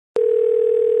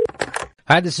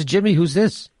Hi, this is Jimmy. Who's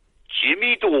this?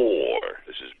 Jimmy Dore.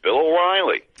 This is Bill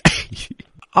O'Reilly.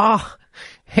 Oh,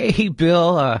 hey,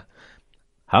 Bill.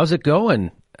 How's it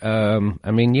going?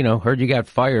 Heard you got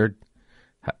fired.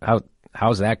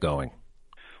 How's that going?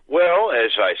 Well,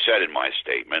 as I said in my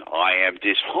statement, I am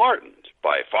disheartened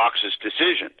by Fox's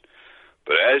decision.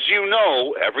 But as you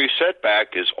know, every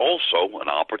setback is also an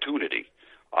opportunity.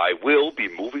 I will be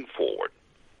moving forward.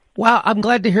 Wow, I'm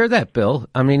glad to hear that, Bill.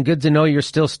 I mean, good to know you're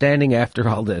still standing after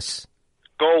all this.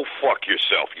 Go fuck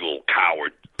yourself, you little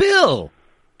coward. Bill!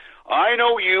 I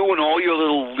know you and all your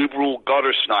little liberal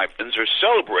gutter snipings are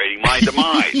celebrating my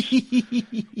demise.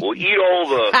 Well, eat all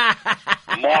the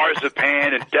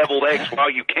marzipan and deviled eggs while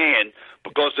you can,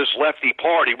 because this lefty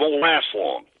party won't last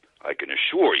long. I can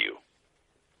assure you.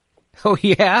 Oh,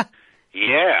 yeah?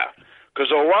 Yeah,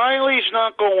 because O'Reilly's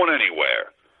not going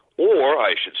anywhere. Or,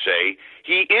 I should say,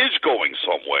 he is going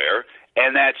somewhere,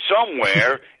 and that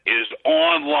somewhere is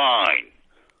online.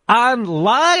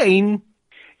 Online?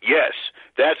 Yes,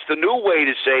 that's the new way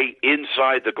to say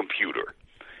inside the computer.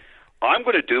 I'm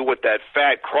going to do what that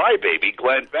fat crybaby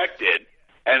Glenn Beck did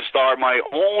and start my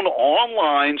own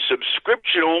online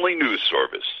subscription-only news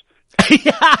service.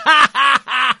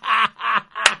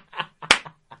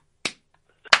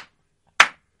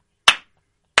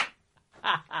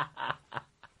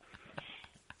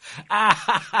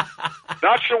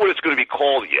 Not sure what it's going to be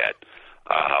called yet.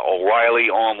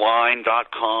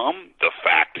 O'ReillyOnline.com,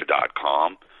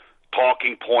 TheFact.com,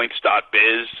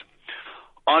 TalkingPoints.biz.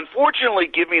 Unfortunately,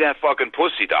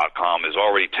 GiveMeThatFuckingPussy.com is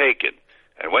already taken.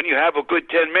 And when you have a good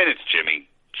 10 minutes, Jimmy,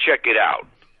 check it out.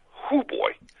 Whoo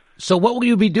boy. So what will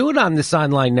you be doing on this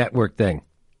online network thing?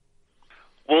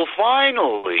 Well,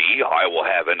 finally, I will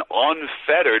have an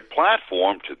unfettered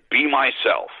platform to be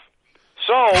myself.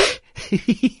 So, you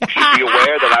should be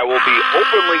aware that I will be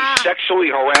openly sexually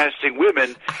harassing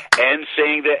women and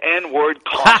saying the N-word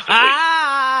constantly.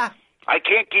 I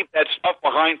can't keep that stuff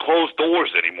behind closed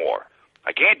doors anymore.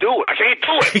 I can't do it. I can't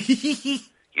do it.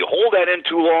 You hold that in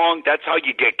too long, that's how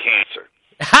you get cancer.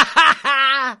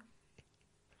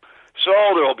 So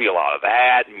there'll be a lot of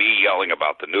that, me yelling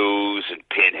about the news and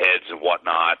pinheads and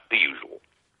whatnot, the usual.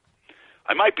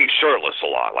 I might be shirtless a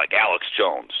lot, like Alex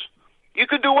Jones. You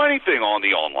could do anything on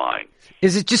the online.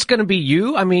 Is it just going to be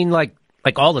you? I mean, like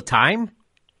all the time?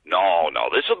 No.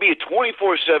 This will be a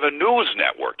 24/7 news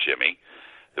network, Jimmy.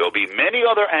 There'll be many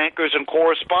other anchors and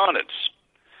correspondents.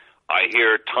 I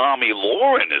hear Tommy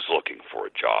Lauren is looking for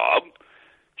a job.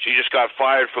 She just got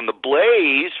fired from the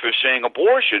Blaze for saying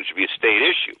abortion should be a state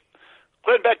issue.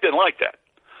 Glenn Beck didn't like that.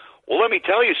 Well, let me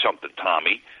tell you something,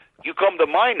 Tommy. You come to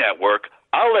my network,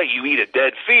 I'll let you eat a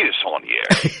dead fetus on the air.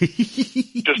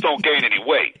 Just don't gain any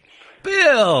weight.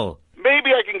 Bill!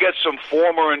 Maybe I can get some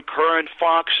former and current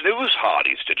Fox News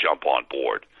hotties to jump on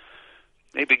board.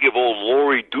 Maybe give old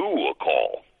Lori Dew a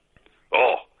call.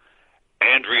 Oh,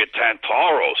 Andrea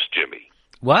Tantaros, Jimmy.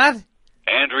 What?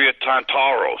 Andrea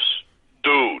Tantaros.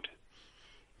 Dude.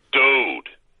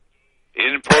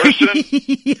 In person?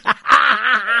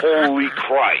 Holy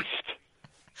Christ.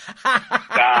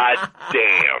 God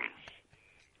damn.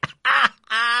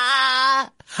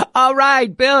 All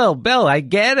right, Bill, I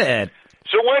get it.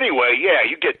 So anyway, yeah,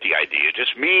 you get the idea.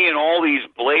 Just me and all these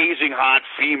blazing hot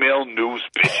female news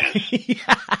bitches.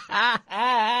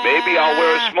 Maybe I'll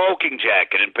wear a smoking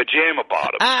jacket and pajama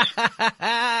bottoms.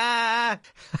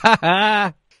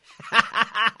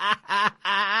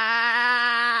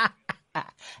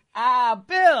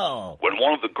 Bill. When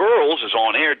one of the girls is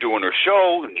on air doing her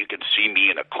show, and you can see me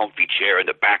in a comfy chair in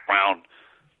the background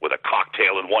with a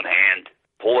cocktail in one hand,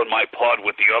 pulling my pud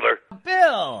with the other.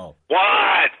 Bill.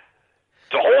 What?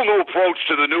 It's a whole new approach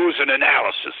to the news and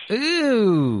analysis.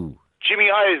 Ooh. Jimmy,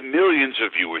 I have millions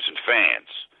of viewers and fans.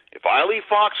 If I leave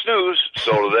Fox News,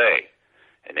 so do they.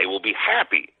 And they will be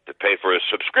happy to pay for a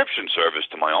subscription service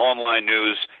to my online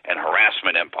news and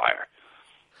harassment empire.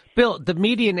 Bill, the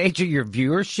median age of your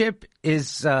viewership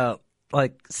is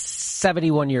like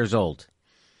 71 years old.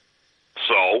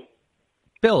 So?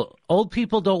 Bill, old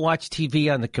people don't watch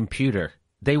TV on the computer.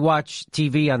 They watch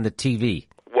TV on the TV.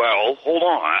 Well, hold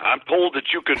on. I'm told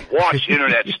that you can watch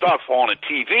internet stuff on a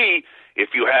TV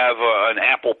if you have an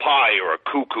apple pie or a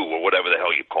cuckoo or whatever the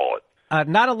hell you call it.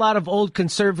 Not a lot of old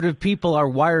conservative people are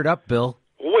wired up, Bill.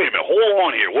 Wait a minute. Hold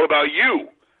on here. What about you?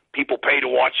 People pay to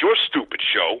watch your stupid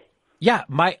show. Yeah,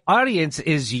 my audience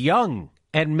is young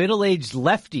and middle-aged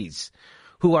lefties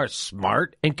who are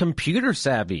smart and computer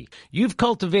savvy. You've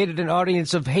cultivated an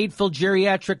audience of hateful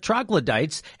geriatric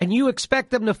troglodytes, and you expect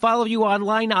them to follow you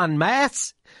online en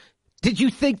masse? Did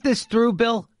you think this through,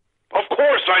 Bill? Of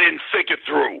course I didn't think it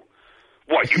through.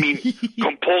 What, you mean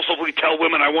compulsively tell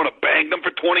women I want to bang them for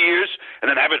 20 years and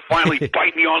then have it finally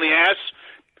bite me on the ass?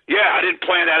 Yeah, I didn't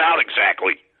plan that out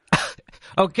exactly.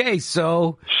 Okay,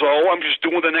 so I'm just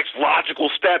doing the next logical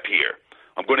step here.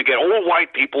 I'm going to get all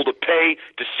white people to pay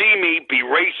to see me be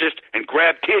racist and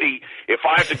grab titty if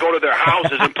I have to go to their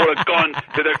houses and put a gun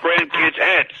to their grandkids'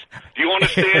 heads. Do you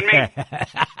understand me?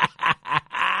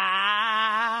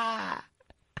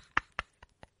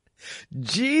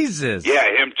 Jesus. Yeah,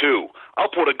 him too. I'll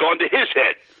put a gun to his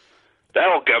head.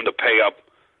 That'll get him to pay up.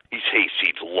 He seems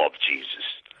to love Jesus.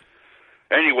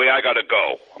 Anyway, I gotta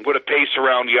go. I'm gonna pace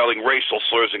around yelling racial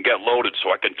slurs and get loaded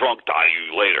so I can drunk die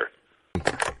you later.